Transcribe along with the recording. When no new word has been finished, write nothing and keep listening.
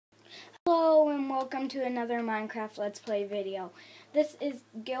welcome to another Minecraft Let's Play video. This is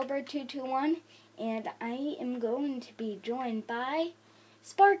Gilbert221 and I am going to be joined by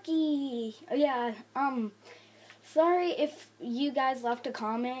Sparky. Sorry if you guys left a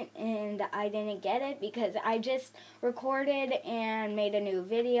comment and I didn't get it because I just recorded and made a new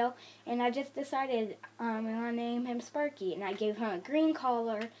video and I just decided I'm going to name him Sparky, and I gave him a green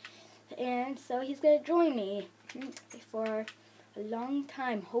collar, and so he's going to join me for a long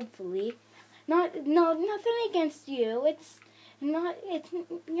time, hopefully. Nothing against you. You're not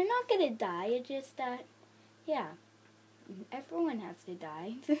gonna die. It's just that, yeah, everyone has to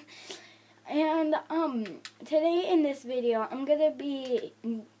die. And today in this video, I'm gonna be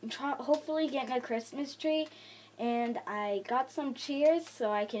hopefully getting a Christmas tree, and I got some cheers so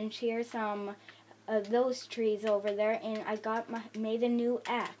I can cheer some of those trees over there, and I made a new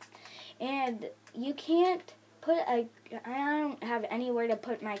axe, and you can't I don't have anywhere to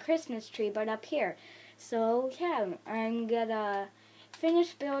put my Christmas tree but up here. So yeah, I'm gonna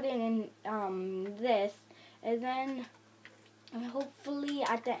finish building this, and then hopefully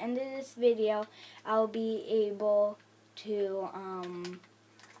at the end of this video I'll be able to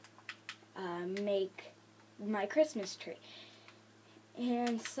make my Christmas tree.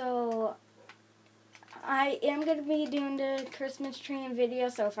 And so I am going to be doing the Christmas tree in video,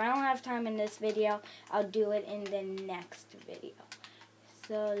 so if I don't have time in this video, I'll do it in the next video.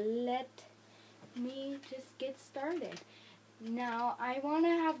 So let me just get started. Now, I want to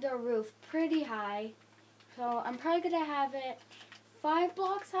have the roof pretty high, so I'm probably going to have it 5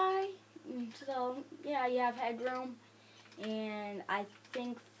 blocks high. So, yeah, you have headroom, and I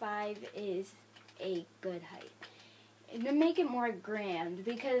think 5 is a good height. And to make it more grand,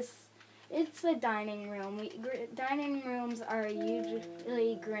 because it's a dining room. Dining rooms are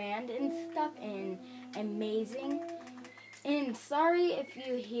usually grand and stuff and amazing. And sorry if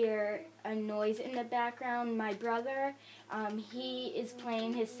you hear a noise in the background. My brother, he is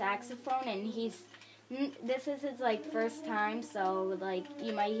playing his saxophone, and this is his first time, so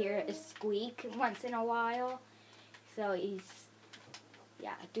you might hear a squeak once in a while. So he's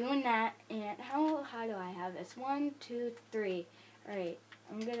doing that. And how do I have this? 1, 2, 3. All right.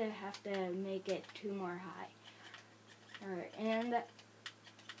 I'm going to have to make it 2 more high. Alright, and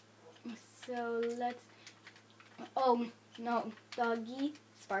so let's... Oh, no, doggy,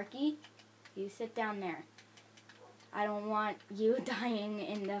 Sparky, you sit down there. I don't want you dying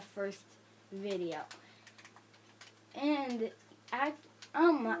in the first video. And I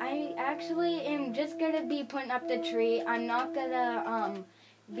actually am just going to be putting up the tree. I'm not going to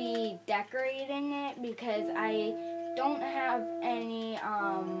be decorating it because I don't have any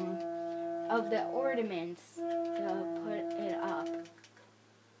of the ornaments to put it up.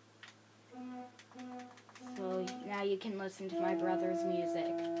 So now you can listen to my brother's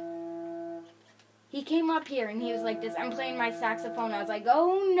music. He came up here and he was like this, I'm playing my saxophone. I was like,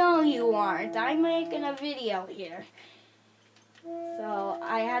 oh no you aren't, I'm making a video here. So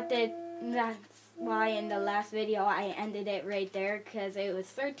I had to, that's why in the last video I ended it right there, because it was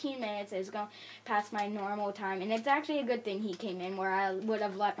 13 minutes. It was going past my normal time, and it's actually a good thing he came in, where I would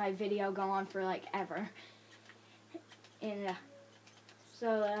have let my video go on for ever. And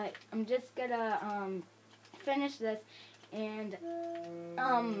so I'm just gonna finish this, and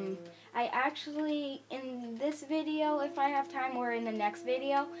I actually, in this video, if I have time, or in the next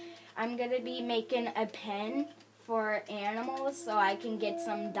video, I'm gonna be making a pen for animals so I can get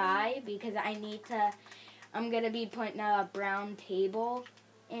some dye, because I'm going to be putting a brown table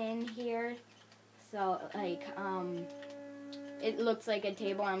in here, so it looks like a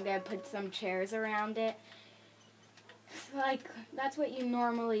table. I'm going to put some chairs around it. So, that's what you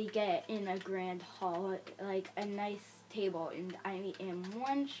normally get in a grand hall, a nice table, and I am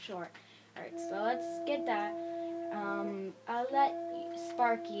 1 short. Alright, so let's get that. I'll let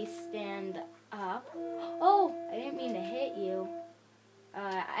Sparky stand up. Oh, I didn't mean to hit you.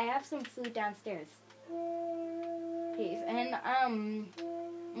 I have some food downstairs. Peace. And I'm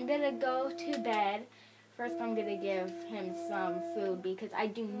gonna go to bed. First, I'm gonna give him some food because I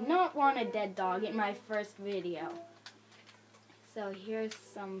do not want a dead dog in my first video. So here's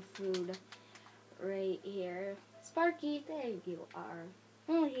some food right here. Sparky, there you are.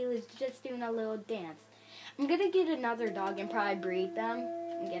 Oh, he was just doing a little dance. I'm gonna get another dog and probably breed them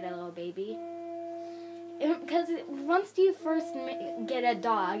and get a little baby. Because once you first get a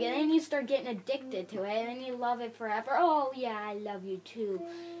dog, and then you start getting addicted to it, and then you love it forever. Oh, yeah, I love you too.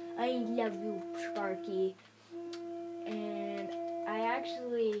 I love you, Sparky. And I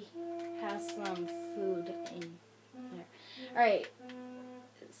actually have some food in there. Alright,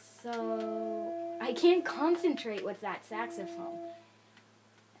 so I can't concentrate with that saxophone.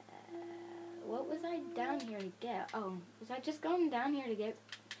 What was I down here to get? Oh, was I just going down here to get?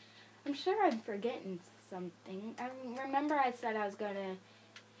 I'm sure I'm forgetting something. I remember I said I was gonna.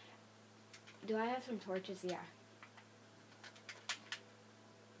 Do I have some torches? Yeah.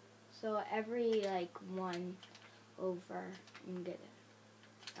 So every like one over, I'm gonna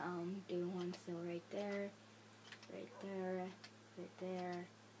do one still right there, right there, right there,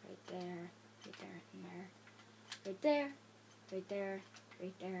 right there, right there, and there, right there, right there,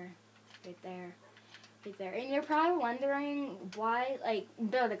 right there, right there, right there. And you're probably wondering why, like,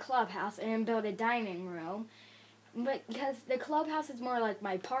 build a clubhouse and build a dining room. But because the clubhouse is more like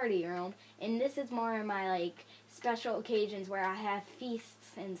my party room, and this is more of my, like, special occasions where I have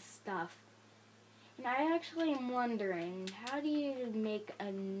feasts and stuff. And I actually am wondering, how do you make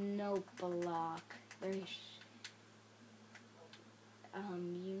a note block? You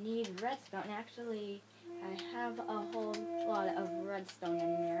need redstone. Actually, I have a whole lot of redstone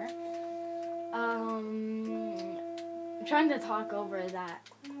in there. I'm trying to talk over that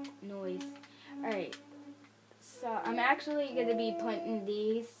noise. Alright, so I'm actually going to be putting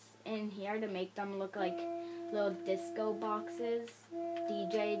these in here to make them look like little disco boxes,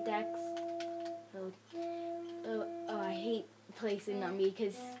 DJ decks. I hate placing them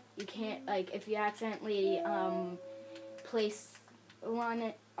because you can't, like, if you accidentally place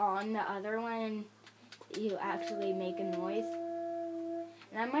one on the other one, you actually make a noise.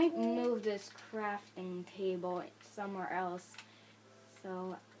 And I might move this crafting table somewhere else.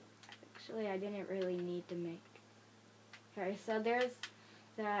 So, actually, I didn't really need to make. Okay, so there's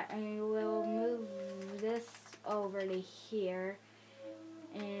that. I will move this over to here.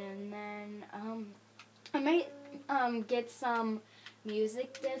 And then, I might get some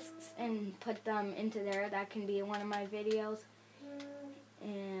music discs and put them into there. That can be one of my videos.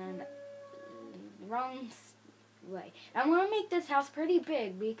 And wrong way. I want to make this house pretty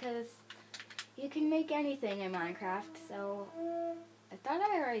big because you can make anything in Minecraft. So I thought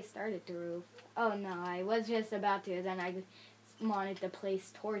I already started the roof. Oh no, I was just about to. Then I wanted to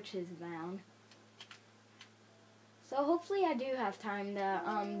place torches down. So hopefully I do have time to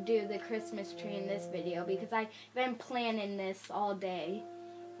do the Christmas tree in this video because I've been planning this all day.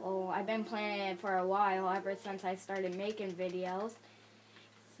 Well, I've been planning it for a while, ever since I started making videos.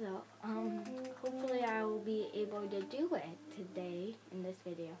 So, hopefully I will be able to do it today in this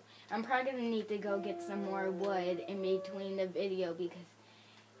video. I'm probably going to need to go get some more wood in between the video because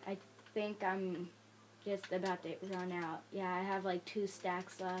I think I'm just about to run out. Yeah, I have like 2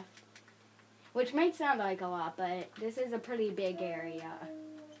 stacks left. Which might sound like a lot, but this is a pretty big area.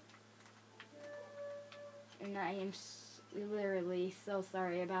 And I am literally so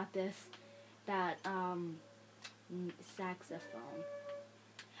sorry about this. That, saxophone.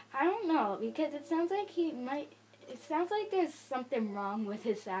 I don't know, because it sounds like it sounds like there's something wrong with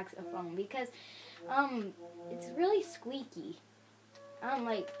his saxophone, because, it's really squeaky.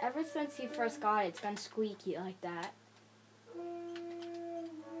 Like, ever since he first got it, it's been squeaky like that.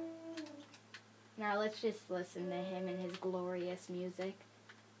 Now let's just listen to him and his glorious music.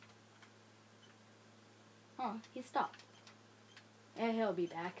 Oh, he stopped. And he'll be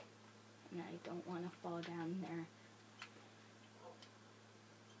back. And I don't want to fall down there.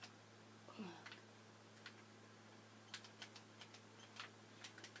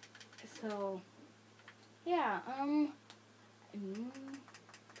 So, yeah, I'm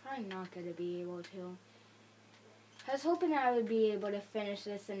probably not going to be able to. I was hoping I would be able to finish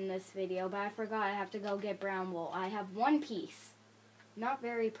this in this video, but I forgot I have to go get brown wool. I have 1 piece. Not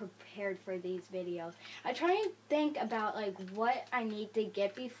very prepared for these videos. I try and think about, like, what I need to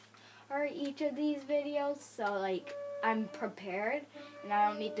get before each of these videos, so, like, I'm prepared, and I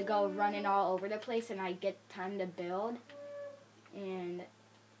don't need to go running all over the place, and I get time to build. And,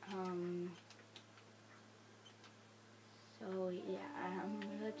 so, yeah,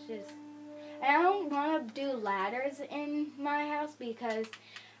 let's just... I don't want to do ladders in my house because,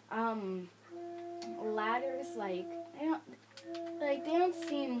 ladders, like, they don't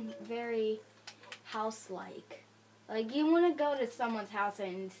seem very house-like. Like, you want to go to someone's house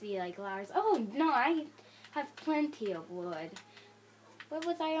and see, like, ladders. Oh, no, I have plenty of wood. What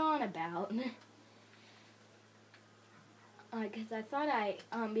was I on about? Because I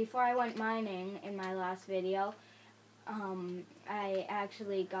thought before I went mining in my last video, I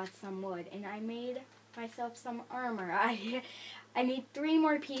actually got some wood, and I made myself some armor. I need 3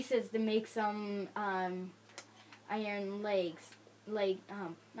 more pieces to make some, iron legs,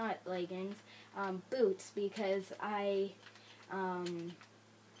 not leggings, boots, because I,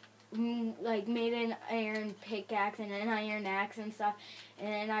 like, made an iron pickaxe and an iron axe and stuff, and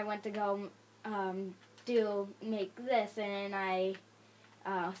then I went to go, make this, and then I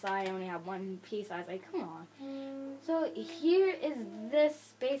So I only have one piece. I was like, come on. So here is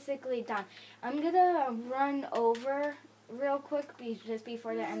this basically done. I'm gonna run over real quick just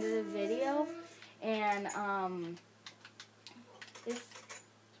before the end of the video, and is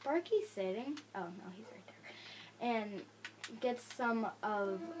Sparky sitting? Oh no, he's right there. And get some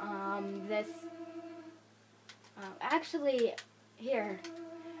of this. Actually, here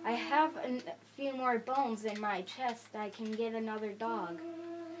I have a few more bones in my chest. I can get another dog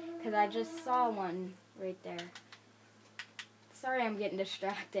because I just saw one right there. Sorry, I'm getting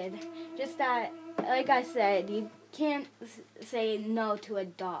distracted. Just that, like I said, you can't say no to a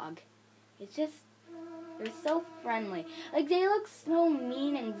dog. It's just, they're so friendly. Like, they look so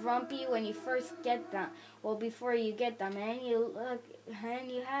mean and grumpy when you first get them. Well, before you get them, and you look,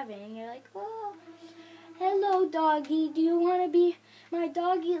 and you have it, and you're like, oh, hello, doggy. Do you want to be my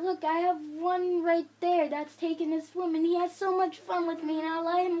doggy? Look, I have one right there that's taking a swim, and he has so much fun with me, and I'll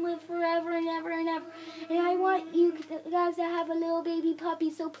let him live forever and ever and ever. And I want you guys to have a little baby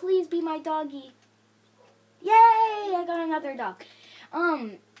puppy, so please be my doggy. Yay! I got another dog.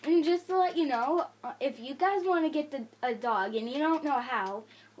 And just to let you know, if you guys want to get a dog and you don't know how,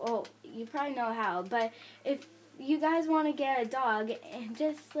 well, you probably know how, but if you guys want to get a dog, and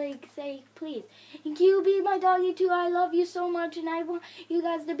just like say, please, can you be my doggy too? I love you so much, and I want you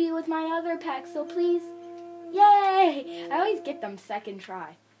guys to be with my other pack, so please, yay! I always get them second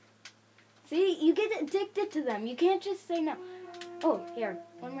try. See, you get addicted to them. You can't just say no. Oh, here,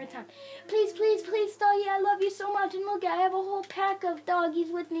 one more time. Please, please, please, doggy, I love you so much, and look, I have a whole pack of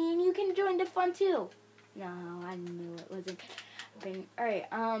doggies with me, and you can join the fun too. No, I knew it wasn't. Alright,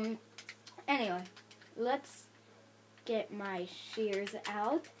 anyway, let's get my shears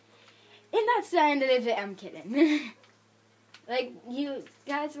out. And that's the end of the video. I'm kidding. Like, you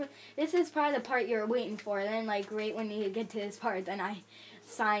guys, this is probably the part you're waiting for. And then, like, right when you get to this part, then I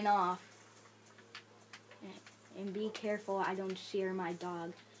sign off. And be careful I don't shear my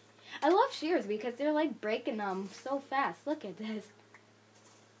dog. I love shears because they're, like, breaking them so fast. Look at this.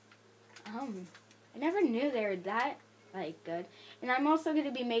 I never knew they were that, like, good. And I'm also going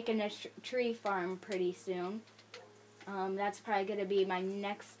to be making a tree farm pretty soon. That's probably going to be my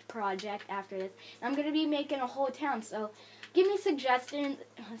next project after this. I'm going to be making a whole town, so give me suggestions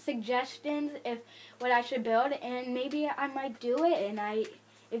if what I should build, and maybe I might do it, and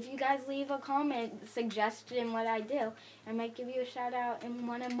if you guys leave a comment suggesting what I do, I might give you a shout out in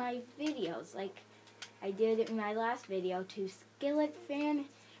one of my videos, like I did in my last video to Skillet Fan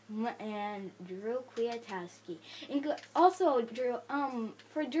and Drew Kwiatkowski. And also, Drew,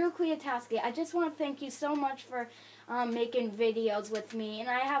 for Drew Kwiatkowski, I just want to thank you so much for making videos with me, and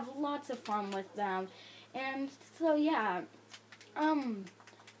I have lots of fun with them. And so yeah,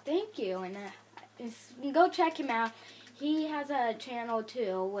 thank you, and go check him out. He has a channel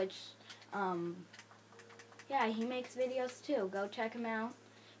too, which yeah, he makes videos too. Go check him out.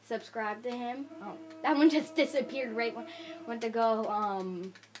 Subscribe to him. Oh, that one just disappeared right when I went to go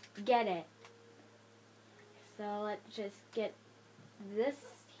get it. So let's just get this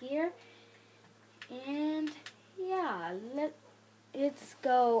here, and yeah, let's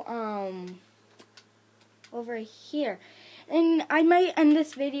go over here. And I might end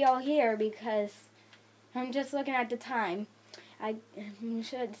this video here because I'm just looking at the time. I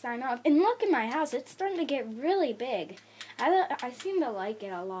should sign off. And look at my house. It's starting to get really big. I seem to like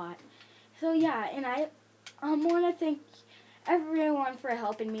it a lot. So yeah, and I want to thank everyone for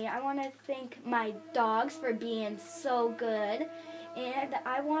helping me. I want to thank my dogs for being so good. And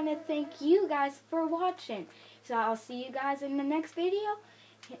I want to thank you guys for watching. So I'll see you guys in the next video.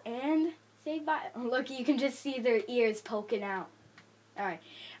 And say bye. Look, you can just see their ears poking out. Alright.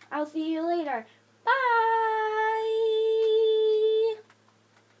 I'll see you later. Bye!